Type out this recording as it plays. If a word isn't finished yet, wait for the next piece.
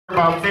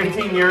about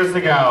 15 years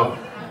ago.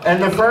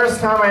 And the first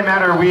time I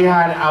met her, we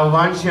had a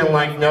luncheon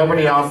like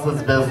nobody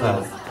else's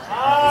business.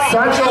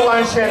 Such a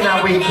luncheon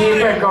that we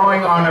keep it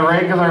going on a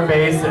regular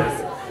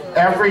basis.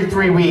 Every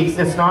 3 weeks.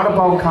 It's not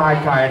about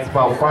kai-kai, it's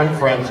about fun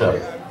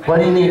friendship. What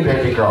do you need,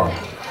 baby girl?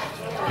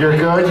 You're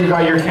good? You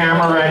got your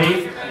camera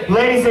ready?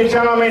 Ladies and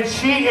gentlemen,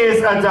 she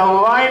is a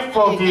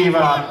delightful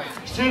diva.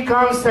 She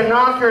comes to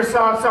knock your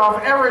socks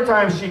off every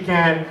time she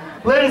can.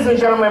 Ladies and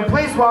gentlemen,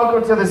 please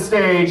welcome to the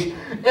stage,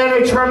 in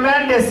a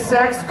tremendous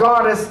sex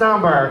goddess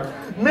number,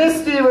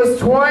 Miss Diva's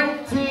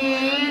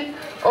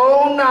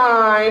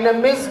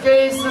 2009 Miss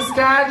Gay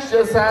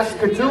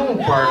Saskatoon,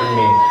 pardon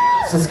me.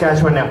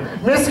 Saskatchewan now.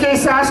 Miss Gay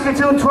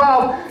Saskatoon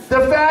 12, the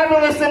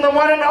fabulous and the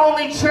one and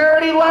only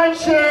Charity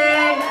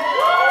Luncheon.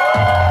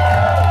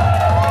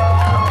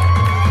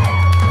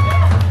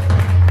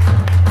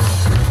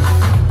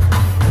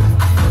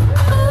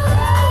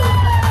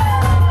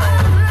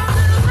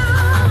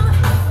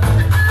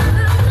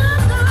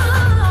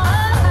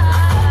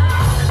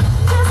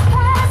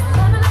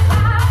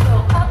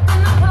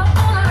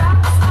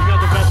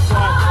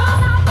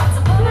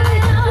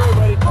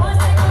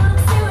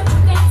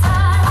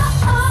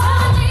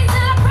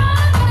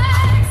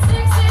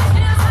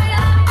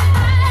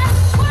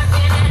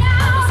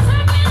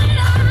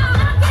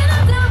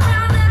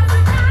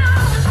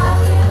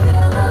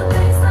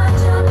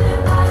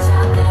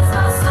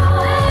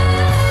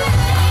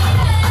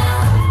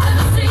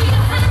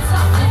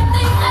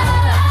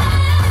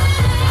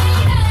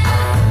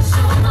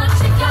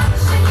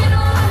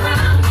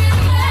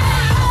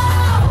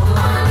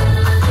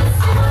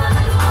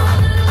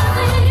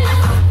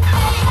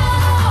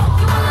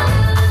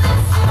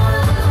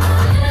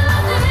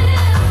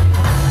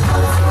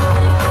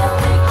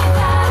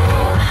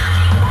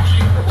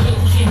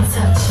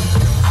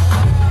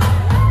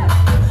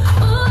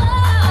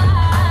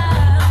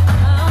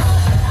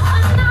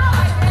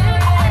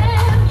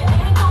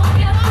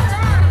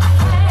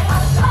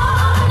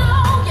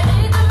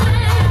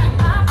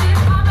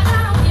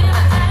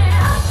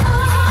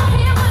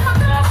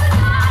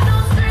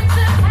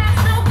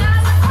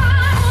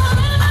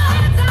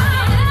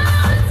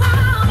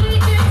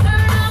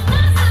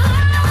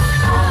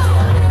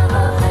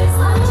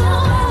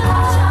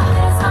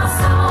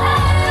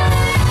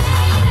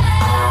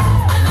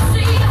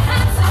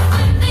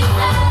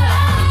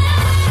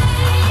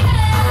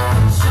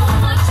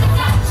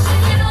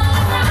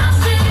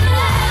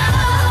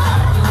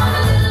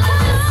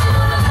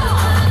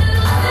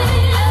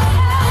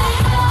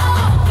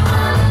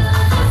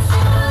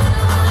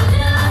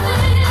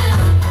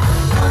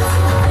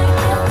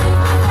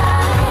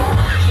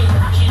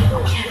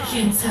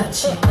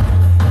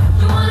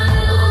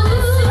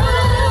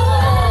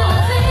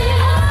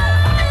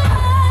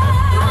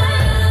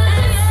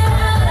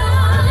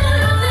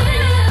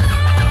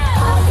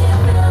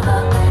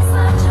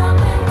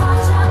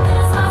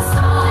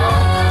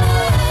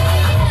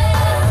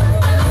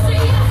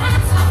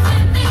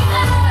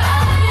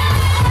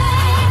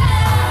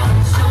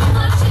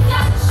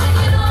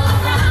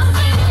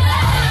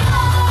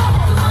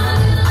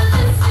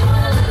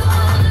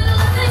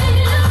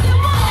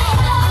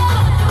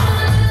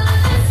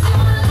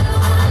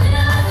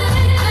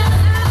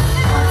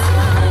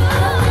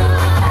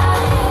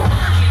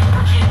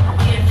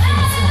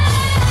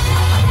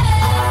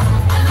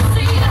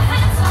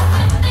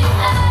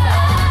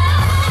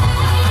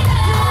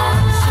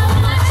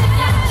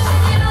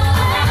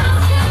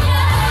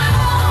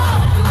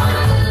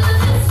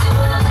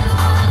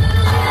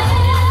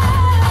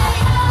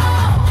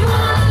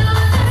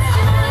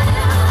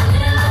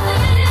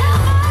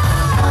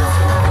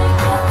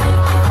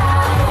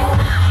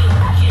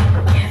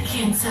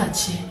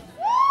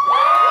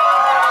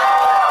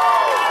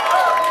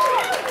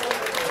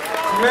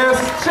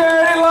 Miss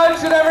Charity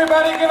Luncheon,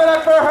 everybody, give it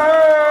up for her!